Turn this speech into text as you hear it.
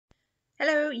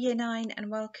Hello Year 9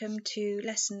 and welcome to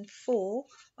Lesson 4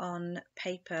 on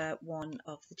Paper 1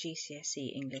 of the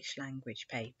GCSE English Language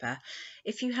paper.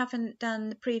 If you haven't done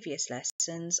the previous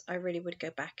lessons, I really would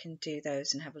go back and do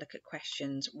those and have a look at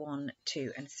questions 1,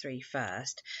 2 and 3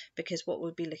 first, because what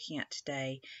we'll be looking at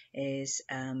today is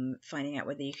finding out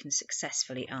whether you can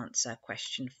successfully answer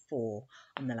question 4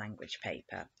 on the language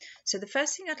paper. So the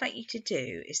first thing I'd like you to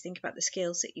do is think about the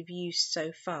skills that you've used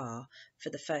so far for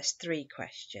the first 3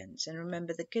 questions. And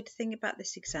remember, the good thing about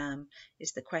this exam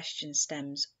is the question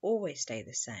stems always stay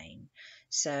the same.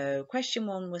 So question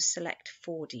 1 was select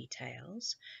 4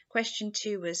 details. Question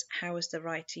 2 was how has the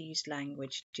writer used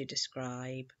language to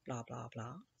describe blah blah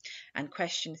blah. And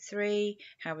question 3,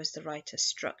 how has the writer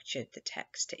structured the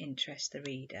text to interest the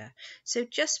reader? So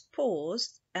just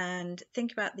pause and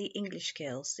think about the English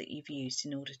skills that you've used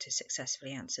in order to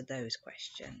successfully answer those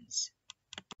questions.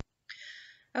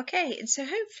 Okay, and so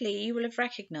hopefully you will have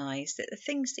recognised that the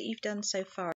things that you've done so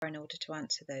far in order to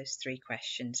answer those 3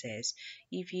 questions is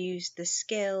you've used the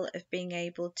skill of being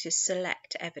able to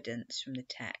select evidence from the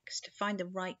text, to find the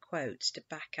right quotes to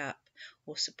back up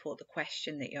or support the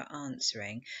question that you're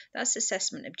answering. That's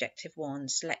assessment objective 1,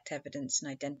 select evidence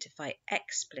and identify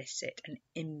explicit and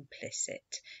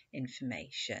implicit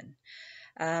information.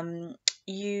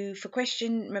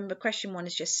 Remember question 1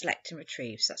 is just select and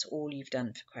retrieve, so that's all you've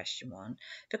done for question 1.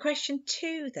 For question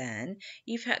 2 then,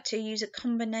 you've had to use a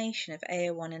combination of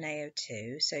AO1 and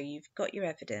AO2, so you've got your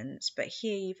evidence, but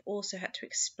here you've also had to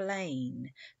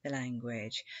explain the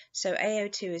language. So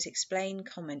AO2 is explain,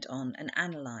 comment on and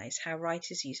analyse how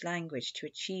writers use language to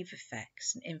achieve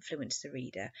effects and influence the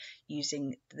reader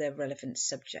using the relevant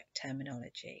subject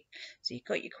terminology. So you've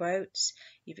got your quotes,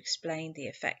 you've explained the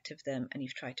effect of them, and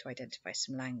you've tried to identify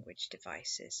some language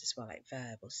devices as well, like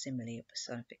verb or simile or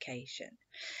personification.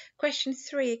 Question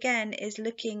 3 again is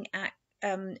looking at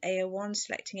AO1,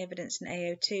 selecting evidence, and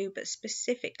AO2, but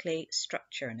specifically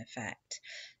structure and effect.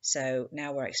 So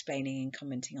now we're explaining and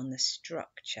commenting on the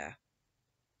structure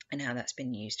and how that's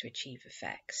been used to achieve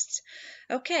effects.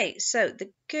 Okay, so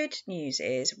the good news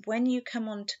is when you come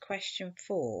on to question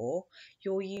 4,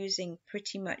 you're using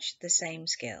pretty much the same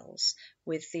skills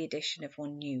with the addition of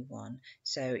one new one.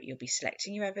 So you'll be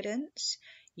selecting your evidence,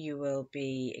 you will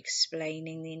be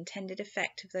explaining the intended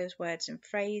effect of those words and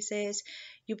phrases,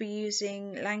 you'll be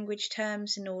using language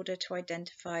terms in order to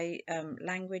identify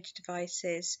language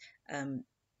devices,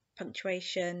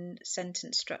 punctuation,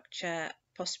 sentence structure,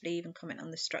 possibly even comment on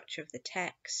the structure of the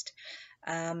text.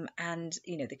 And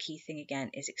the key thing again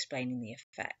is explaining the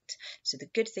effect. So the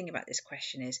good thing about this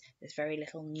question is there's very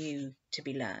little new to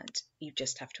be learned. You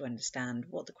just have to understand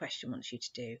what the question wants you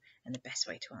to do and the best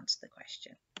way to answer the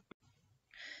question.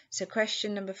 So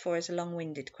question number 4 is a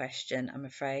long-winded question, I'm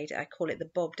afraid. I call it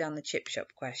the Bob down the chip shop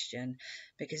question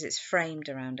because it's framed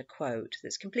around a quote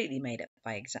that's completely made up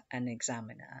by an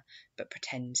examiner but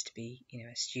pretends to be,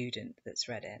 a student that's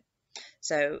read it.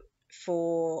 So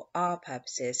for our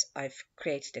purposes, I've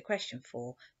created a question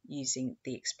 4 using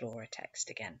the Explorer text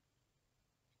again.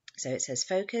 So it says,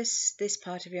 focus this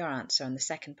part of your answer on the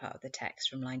second part of the text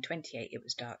from line 28, it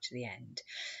was dark to the end.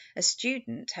 A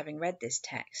student, having read this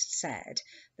text, said,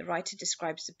 the writer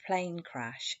describes the plane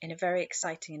crash in a very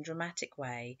exciting and dramatic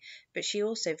way, but she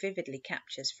also vividly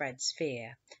captures Fred's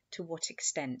fear. To what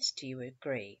extent do you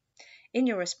agree? In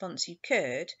your response, you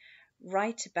could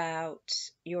write about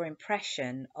your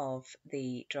impression of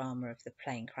the drama of the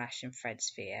plane crash and Fred's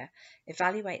fear,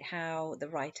 evaluate how the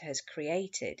writer has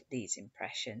created these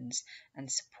impressions,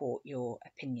 and support your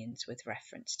opinions with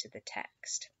reference to the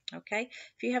text. Okay,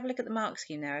 if you have a look at the mark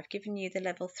scheme there, I've given you the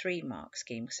level 3 mark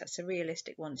scheme because that's a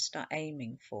realistic one to start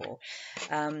aiming for.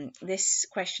 This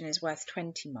question is worth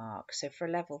 20 marks, so for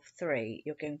a level 3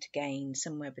 you're going to gain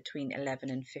somewhere between 11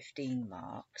 and 15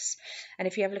 marks. And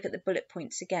if you have a look at the bullet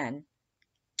points again,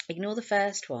 ignore the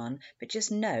first one, but just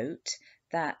note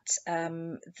that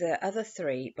the other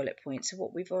 3 bullet points are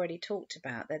what we've already talked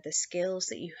about. They're the skills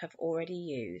that you have already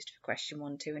used for question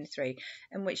 1, 2 and 3,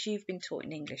 and which you've been taught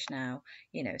in English now,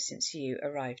 since you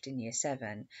arrived in year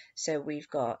 7. So we've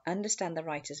got understand the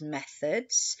writer's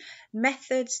methods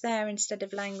there instead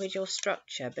of language or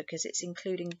structure, because it's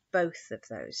including both of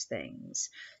those things.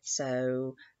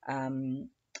 So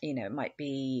it might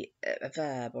be a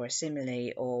verb or a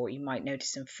simile, or you might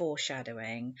notice some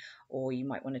foreshadowing, or you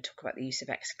might want to talk about the use of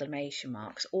exclamation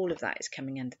marks. All of that is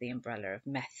coming under the umbrella of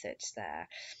methods there.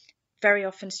 Very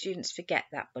often students forget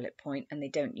that bullet point and they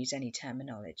don't use any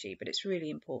terminology, but it's really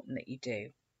important that you do.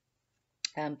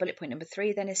 Bullet point number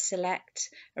 3 then is select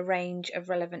a range of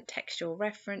relevant textual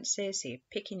references. So you're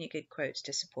picking your good quotes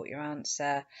to support your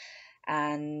answer.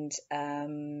 And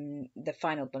the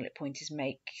final bullet point is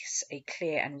makes a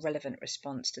clear and relevant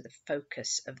response to the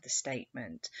focus of the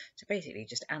statement. So basically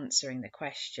just answering the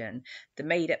question. The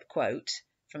made up quote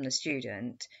from the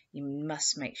student, you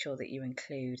must make sure that you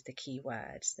include the key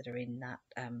words that are in that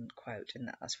quote, and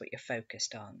that's what you're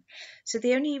focused on. So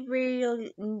the only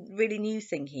really new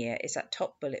thing here is that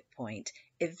top bullet point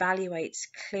evaluates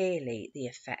clearly the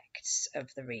effects of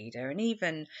the reader, and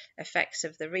even effects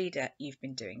of the reader. You've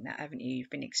been doing that, haven't you? You've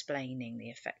been explaining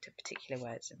the effect of particular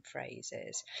words and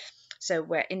phrases. So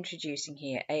we're introducing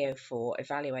here AO4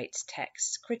 evaluates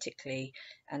texts critically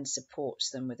and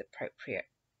supports them with appropriate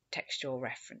textual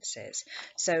references.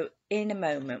 So in a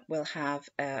moment we'll have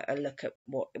a look at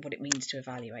what it means to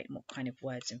evaluate and what kind of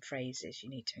words and phrases you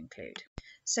need to include.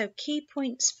 So key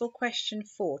points for question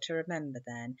 4 to remember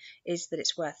then is that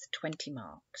it's worth 20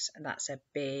 marks, and that's a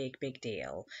big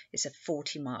deal. It's a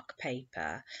 40-mark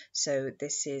paper, so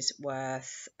this is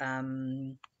worth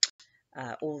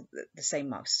all the same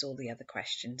marks as all the other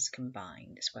questions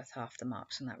combined. It's worth half the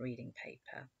marks on that reading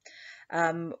paper.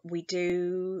 We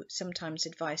do sometimes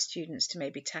advise students to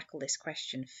maybe tackle this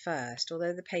question first,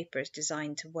 although the paper is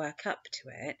designed to work up to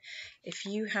it. If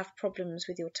you have problems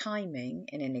with your timing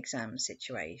in an exam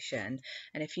situation,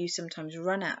 and if you sometimes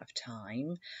run out of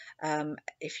time,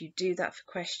 if you do that for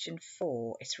question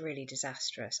 4, it's really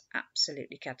disastrous,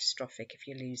 absolutely catastrophic if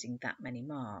you're losing that many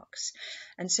marks.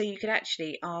 And so you could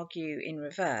actually argue in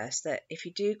reverse that if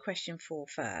you do question 4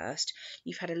 first,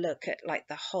 you've had a look at like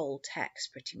the whole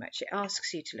text pretty much. It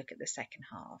asks you to look at the second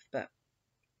half, but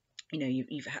you know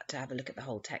you've had to have a look at the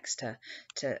whole text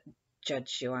to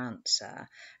judge your answer.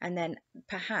 And then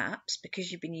perhaps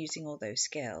because you've been using all those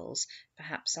skills,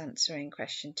 perhaps answering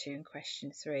question 2 and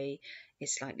question 3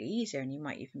 is slightly easier, and you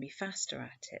might even be faster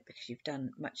at it because you've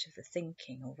done much of the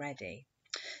thinking already.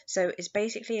 So it's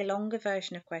basically a longer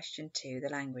version of question 2, the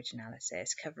language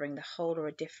analysis, covering the whole or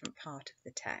a different part of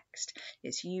the text.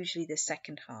 It's usually the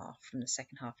second half, from the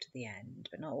second half to the end,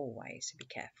 but not always, so be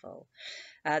careful.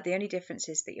 The only difference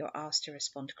is that you're asked to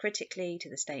respond critically to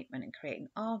the statement and create an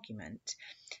argument.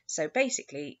 So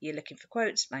basically, you're looking for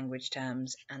quotes, language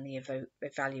terms, and the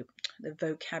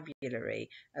vocabulary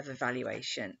of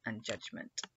evaluation and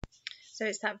judgment. So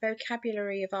it's that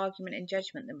vocabulary of argument and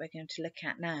judgment that we're going to look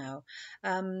at now.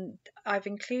 I've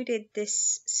included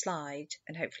this slide,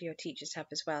 and hopefully your teachers have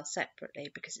as well,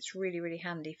 separately, because it's really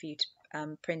handy for you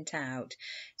to print out.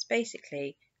 It's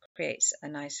basically creates a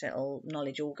nice little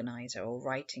knowledge organizer or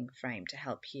writing frame to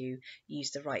help you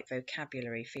use the right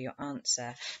vocabulary for your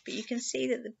answer. But you can see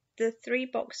that the 3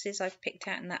 boxes I've picked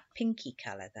out in that pinky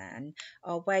colour then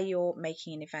are where you're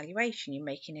making an evaluation, you're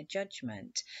making a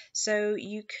judgment. So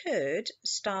you could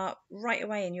start right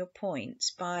away in your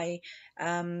points by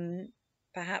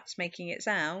perhaps making it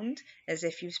sound as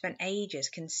if you've spent ages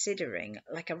considering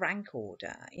like a rank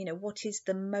order. You know, what is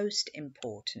the most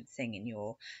important thing in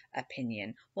your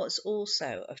opinion? What's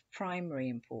also of primary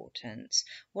importance?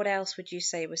 What else would you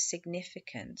say was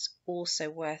significant, also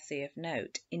worthy of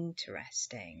note,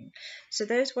 interesting? So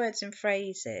those words and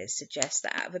phrases suggest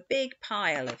that out of a big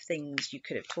pile of things you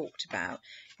could have talked about,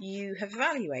 you have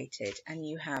evaluated and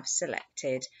you have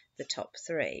selected the top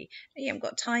 3. You haven't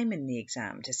got time in the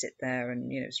exam to sit there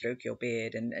and stroke your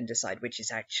beard and decide which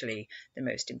is actually the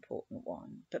most important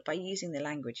one. But by using the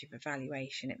language of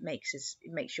evaluation, it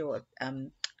makes your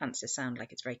answer sound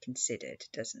like it's very considered,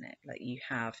 doesn't it? Like you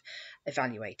have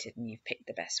evaluated and you've picked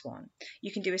the best one.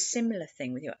 You can do a similar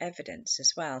thing with your evidence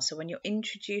as well. So when you're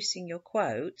introducing your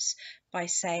quotes by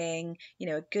saying,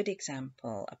 a good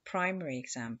example, a primary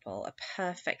example, a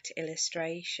perfect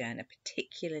illustration, a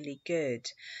particularly good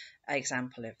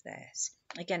example of this.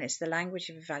 Again, it's the language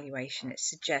of evaluation. It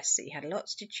suggests that you had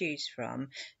lots to choose from,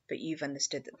 but you've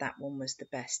understood that that one was the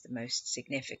best, the most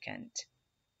significant.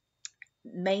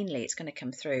 Mainly it's going to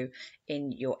come through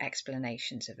in your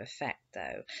explanations of effect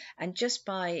though, and just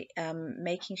by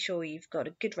making sure you've got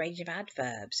a good range of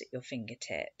adverbs at your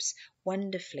fingertips,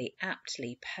 wonderfully,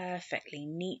 aptly, perfectly,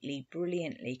 neatly,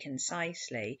 brilliantly,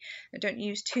 concisely. Now, don't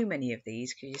use too many of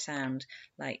these because you sound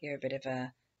like you're a bit of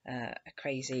a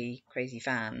crazy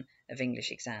fan of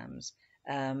English exams.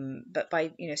 But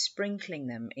by sprinkling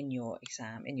them in your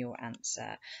exam, in your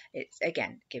answer, it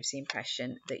again gives the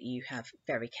impression that you have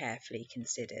very carefully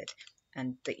considered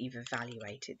and that you've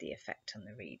evaluated the effect on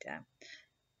the reader.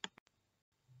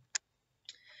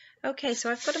 Okay,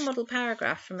 so I've got a model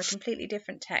paragraph from a completely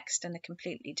different text and a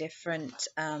completely different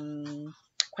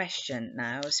question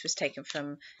now. This was taken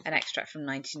from an extract from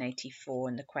 1984,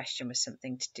 and the question was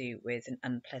something to do with an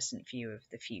unpleasant view of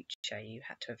the future. You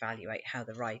had to evaluate how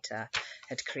the writer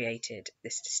had created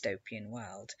this dystopian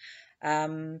world.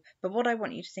 But what I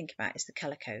want you to think about is the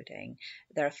colour coding.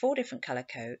 There are 4 different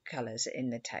colours in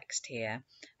the text here.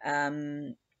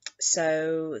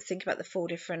 So think about the 4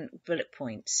 different bullet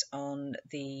points on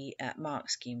the mark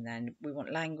scheme then. We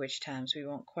want language terms, we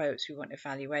want quotes, we want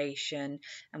evaluation,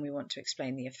 and we want to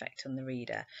explain the effect on the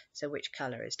reader. So which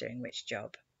colour is doing which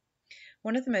job?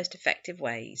 One of the most effective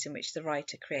ways in which the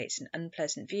writer creates an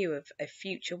unpleasant view of a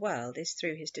future world is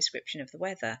through his description of the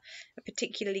weather. A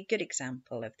particularly good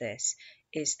example of this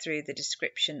is through the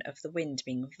description of the wind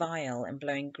being vile and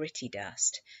blowing gritty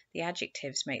dust. The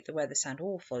adjectives make the weather sound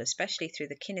awful, especially through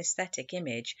the kinesthetic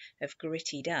image of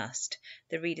gritty dust.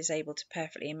 The reader is able to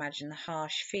perfectly imagine the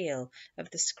harsh feel of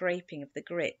the scraping of the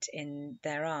grit in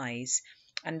their eyes,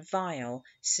 and vile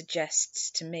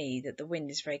suggests to me that the wind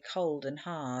is very cold and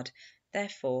hard.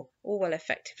 Therefore, Orwell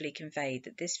effectively conveyed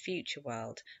that this future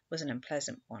world was an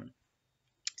unpleasant one.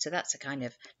 So that's a kind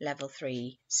of level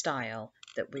 3 style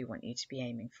that we want you to be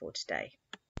aiming for today.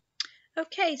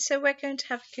 Okay, so we're going to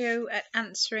have a go at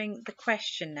answering the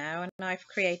question now, and I've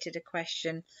created a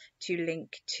question to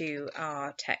link to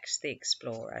our text, The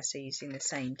Explorer, so using the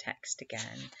same text again.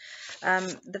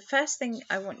 The first thing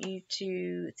I want you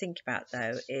to think about,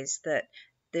 though, is that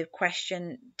the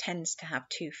question tends to have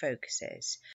 2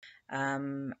 focuses.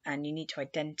 And you need to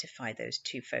identify those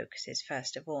 2 focuses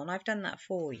first of all, and I've done that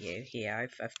for you here.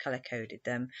 I've colour coded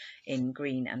them in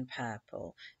green and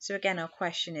purple. So again, our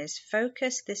question is,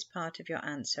 focus this part of your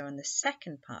answer on the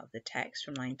second part of the text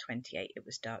from line 28, it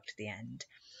was dark to the end.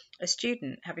 A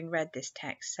student, having read this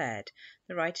text, said,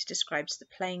 the writer describes the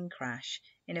plane crash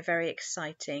in a very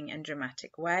exciting and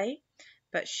dramatic way,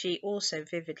 but she also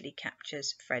vividly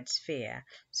captures Fred's fear.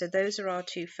 So those are our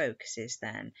 2 focuses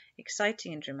then,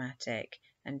 exciting and dramatic,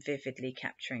 and vividly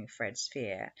capturing Fred's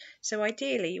fear. So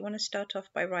ideally you want to start off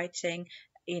by writing,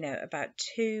 about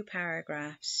 2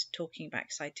 paragraphs talking about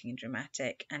exciting and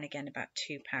dramatic, and again about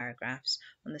 2 paragraphs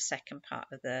on the second part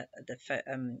of the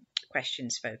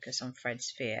question's focus on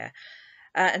Fred's fear.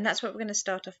 And that's what we're going to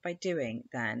start off by doing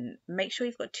then. Make sure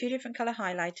you've got 2 different colour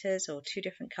highlighters or 2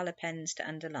 different colour pens to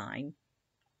underline.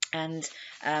 And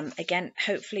again,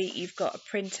 hopefully you've got a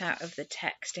printout of the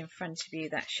text in front of you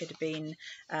that should have been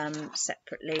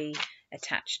separately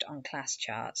attached on class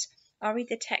charts. I'll read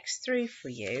the text through for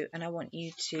you, and I want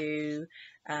you to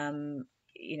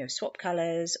swap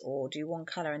colours or do one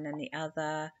colour and then the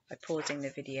other by pausing the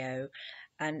video,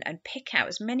 and pick out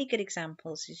as many good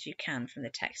examples as you can from the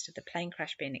text of the plane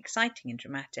crash being exciting and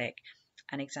dramatic,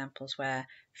 and examples where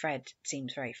Fred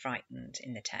seems very frightened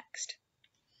in the text.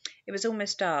 It was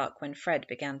almost dark when Fred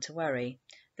began to worry.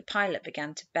 The pilot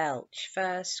began to belch,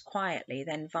 first quietly,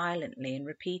 then violently and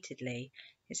repeatedly.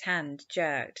 His hand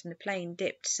jerked, and the plane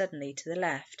dipped suddenly to the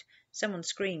left. Someone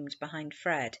screamed behind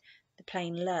Fred. The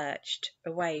plane lurched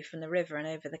away from the river and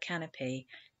over the canopy.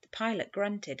 The pilot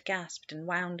grunted, gasped, and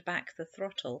wound back the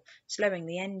throttle, slowing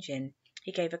the engine.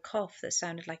 He gave a cough that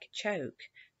sounded like a choke.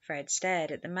 Fred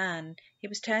stared at the man. He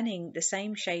was turning the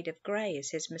same shade of grey as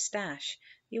his moustache.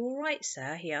 "You all right,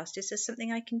 sir?" he asked. "Is there something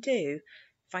I can do?"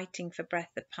 Fighting for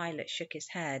breath, the pilot shook his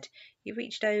head. He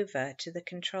reached over to the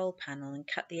control panel and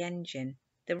cut the engine.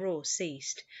 The roar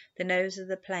ceased. The nose of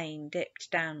the plane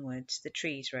dipped downwards. The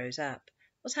trees rose up.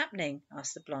 "What's happening?"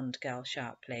 asked the blonde girl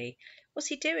sharply. "What's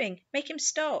he doing? Make him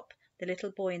stop!" The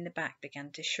little boy in the back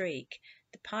began to shriek.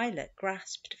 The pilot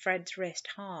grasped Fred's wrist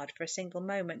hard for a single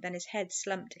moment, then his head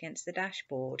slumped against the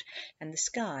dashboard, and the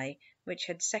sky, which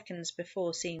had seconds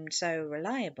before seemed so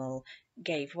reliable,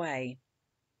 gave way.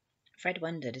 Fred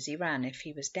wondered as he ran if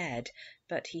he was dead,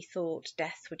 but he thought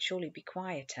death would surely be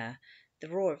quieter. The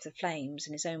roar of the flames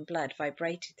and his own blood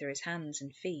vibrated through his hands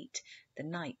and feet. The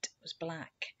night was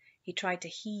black. He tried to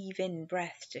heave in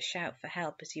breath to shout for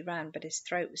help as he ran, but his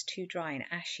throat was too dry and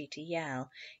ashy to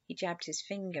yell. He jabbed his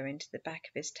finger into the back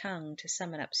of his tongue to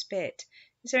summon up spit.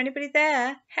 "Is there anybody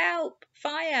there? Help!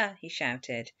 Fire!" he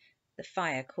shouted. The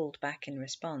fire called back in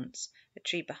response. A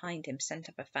tree behind him sent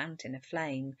up a fountain of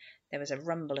flame. There was a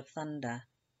rumble of thunder.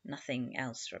 Nothing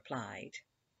else replied.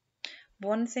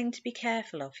 One thing to be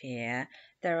careful of here,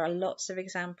 there are lots of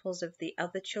examples of the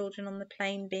other children on the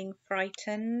plane being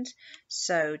frightened,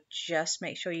 so just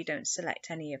make sure you don't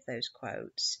select any of those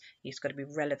quotes. It's got to be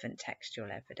relevant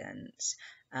textual evidence.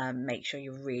 Make sure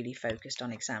you're really focused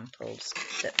on examples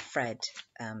that Fred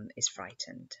is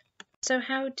frightened. So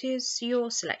how does your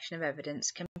selection of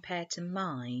evidence compare to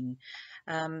mine?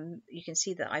 You can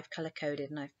see that I've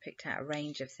colour-coded and I've picked out a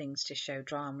range of things to show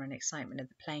drama and excitement of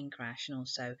the plane crash, and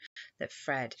also that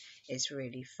Fred is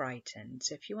really frightened.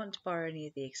 So if you want to borrow any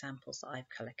of the examples that I've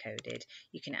colour-coded,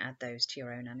 you can add those to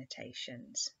your own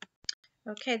annotations.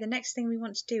 Okay, the next thing we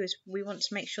want to do is we want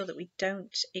to make sure that we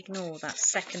don't ignore that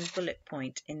second bullet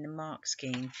point in the mark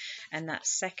scheme. And that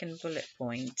second bullet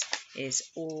point is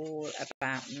all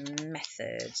about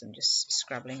methods. I'm just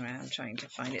scrabbling around trying to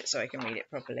find it so I can read it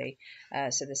properly.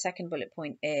 So the second bullet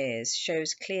point is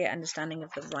shows clear understanding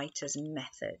of the writer's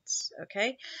methods.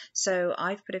 Okay, so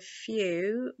I've put a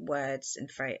few words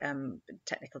and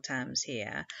technical terms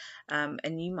here,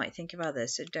 and you might think of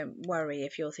others. So don't worry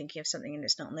if you're thinking of something and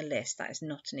it's not on the list. That is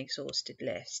not an exhausted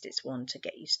list. It's one to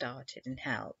get you started and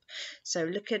help. So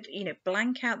look at,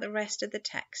 blank out the rest of the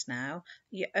text now.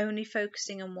 You're only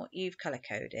focusing on what you've colour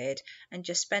coded, and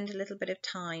just spend a little bit of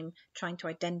time trying to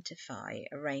identify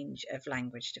a range of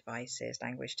language devices,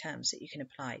 language terms that you can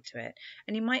apply to it.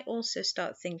 And you might also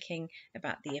start thinking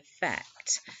about the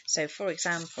effect. So for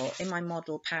example, in my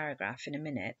model paragraph in a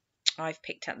minute, I've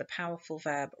picked up the powerful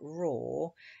verb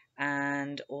roar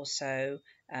and also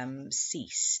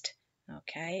ceased.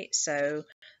 Okay, so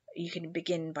you can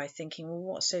begin by thinking, well,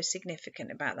 what's so significant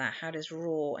about that? How does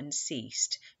roar and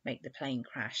ceased make the plane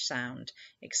crash sound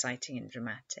exciting and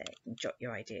dramatic? And jot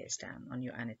your ideas down on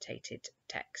your annotated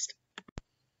text.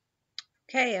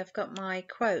 Okay, I've got my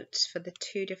quotes for the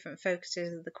two different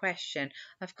focuses of the question.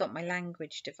 I've got my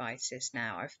language devices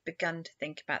now. I've begun to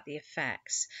think about the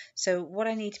effects. So what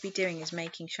I need to be doing is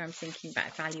making sure I'm thinking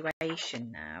about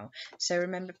evaluation now. So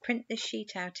remember, print this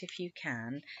sheet out if you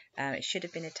can. It should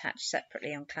have been attached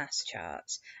separately on class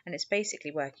charts, and it's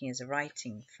basically working as a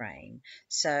writing frame.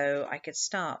 So I could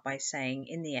start by saying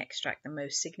in the extract the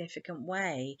most significant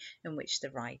way in which the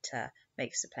writer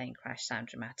makes the plane crash sound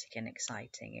dramatic and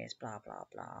exciting is blah, blah,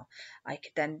 blah. I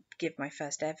could then give my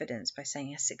first evidence by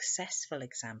saying a successful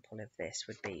example of this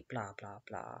would be blah, blah,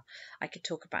 blah. I could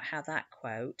talk about how that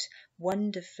quote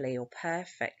wonderfully or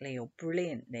perfectly or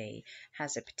brilliantly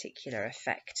has a particular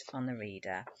effect on the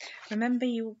reader. Remember,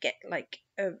 you will get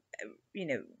to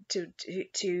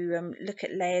look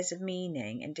at layers of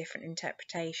meaning and different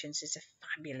interpretations is a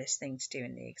fabulous thing to do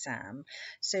in the exam.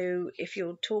 So if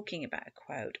you're talking about a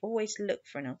quote, always look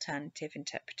for an alternative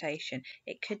interpretation.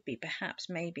 It could be perhaps,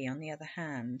 maybe, on the other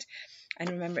hand. And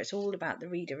remember, it's all about the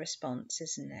reader response,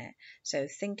 isn't it? So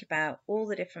think about all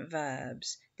the different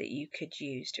verbs that you could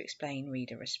use to explain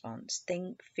reader response.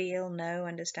 Think, feel, know,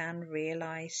 understand,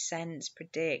 realise, sense,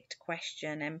 predict,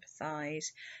 question, empathise.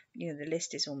 The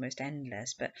list is almost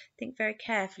endless, but think very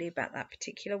carefully about that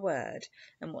particular word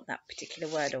and what that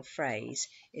particular word or phrase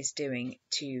is doing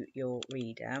to your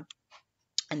reader.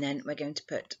 And then we're going to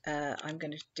put, I'm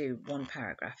going to do one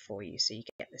paragraph for you so you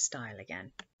get the style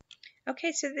again.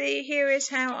 Okay, so here is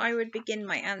how I would begin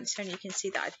my answer, and you can see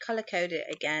that I've colour coded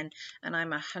it again, and I'm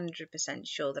 100%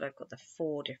 sure that I've got the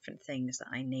 4 different things that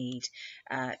I need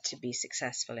to be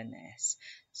successful in this.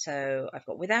 So I've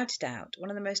got, without a doubt, one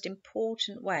of the most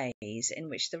important ways in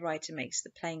which the writer makes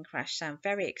the plane crash sound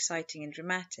very exciting and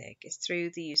dramatic is through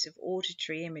the use of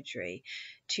auditory imagery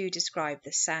to describe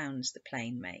the sounds the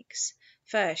plane makes.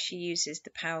 First, she uses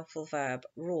the powerful verb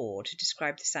roar to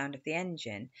describe the sound of the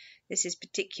engine. This is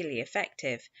particularly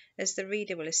effective, as the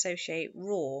reader will associate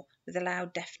roar with a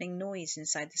loud deafening noise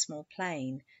inside the small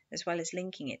plane, as well as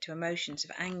linking it to emotions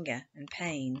of anger and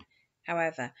pain.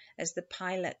 However, as the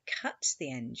pilot cuts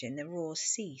the engine, the roar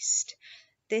ceased.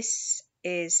 This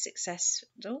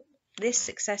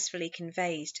successfully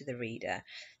conveys to the reader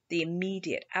the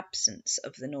immediate absence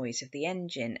of the noise of the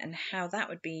engine, and how that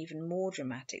would be even more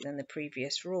dramatic than the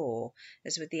previous roar,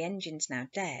 as with the engines now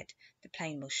dead, the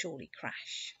plane will surely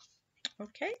crash.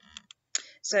 Okay,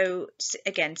 so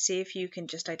again, see if you can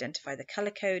just identify the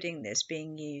colour coding that's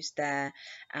being used there,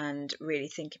 and really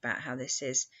think about how this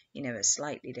is, a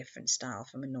slightly different style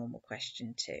from a normal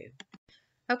question too.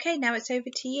 Okay, now it's over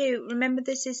to you. Remember,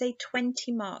 this is a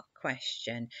 20-mark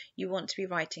question. You want to be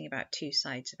writing about 2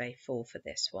 sides of A4 for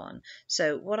this one.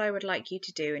 So what I would like you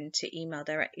to do, and to email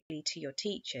directly to your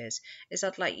teachers, is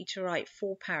I'd like you to write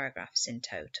 4 paragraphs in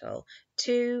total.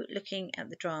 2 looking at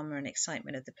the drama and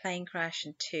excitement of the plane crash,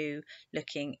 and 2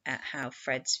 looking at how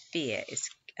Fred's fear is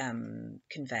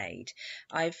conveyed.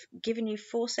 I've given you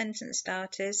 4 sentence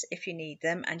starters if you need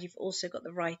them, and you've also got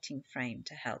the writing frame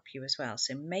to help you as well.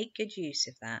 So make good use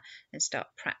of that and start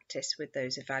practice with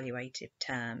those evaluative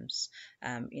terms,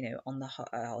 on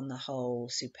the whole,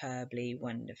 superbly,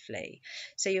 wonderfully.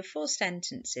 So your 4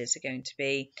 sentences are going to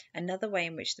be: another way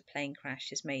in which the plane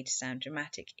crash is made to sound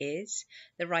dramatic is,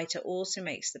 the writer also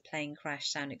makes the plane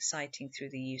crash sound exciting through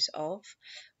the use of,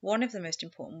 one of the most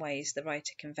important ways the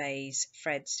writer conveys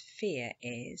Fred's fear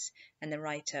is, and the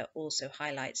writer also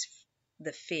highlights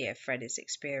the fear Fred is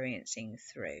experiencing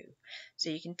through. So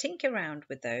you can tinker around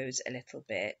with those a little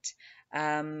bit.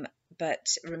 But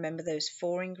remember those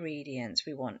 4 ingredients.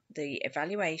 We want the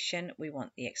evaluation, we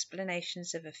want the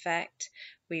explanations of effect,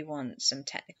 we want some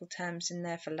technical terms in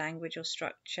there for language or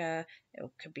structure.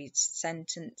 It could be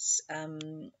sentence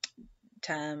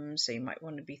terms, so you might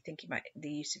want to be thinking about the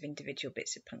use of individual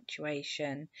bits of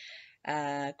punctuation.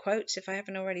 Quotes, if I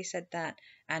haven't already said that,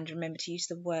 and remember to use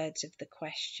the words of the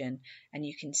question. And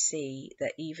you can see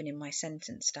that even in my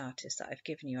sentence starters that I've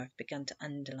given you, I've begun to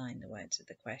underline the words of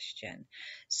the question.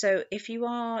 So if you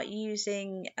are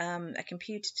using a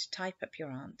computer to type up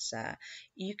your answer,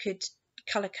 you could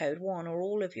colour code one or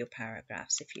all of your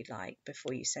paragraphs if you like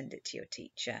before you send it to your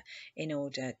teacher, in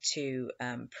order to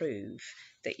prove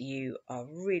that you are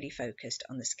really focused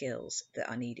on the skills that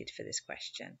are needed for this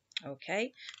question.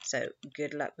 Okay, so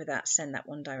good luck with that. Send that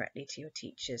one directly to your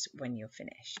teachers when you're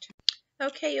finished.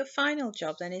 Okay, your final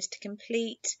job then is to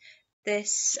complete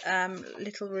this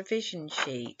little revision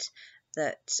sheet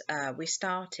that we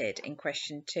started in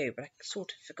question 2, but I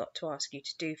sort of forgot to ask you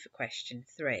to do for question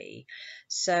 3.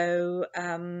 So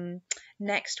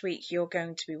next week you're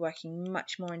going to be working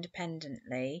much more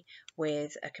independently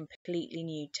with a completely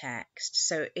new text.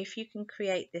 So if you can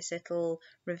create this little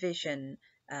revision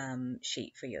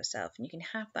sheet for yourself, and you can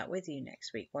have that with you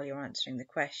next week while you're answering the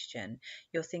question.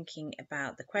 You're thinking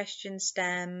about the question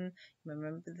stem.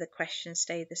 Remember, the questions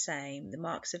stay the same, the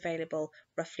marks available,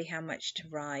 roughly how much to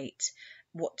write,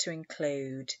 what to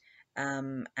include,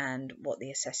 and what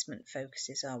the assessment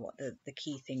focuses are, what the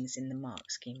key things in the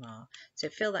mark scheme are. So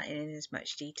fill that in as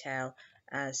much detail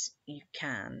as you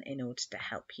can in order to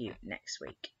help you next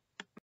week.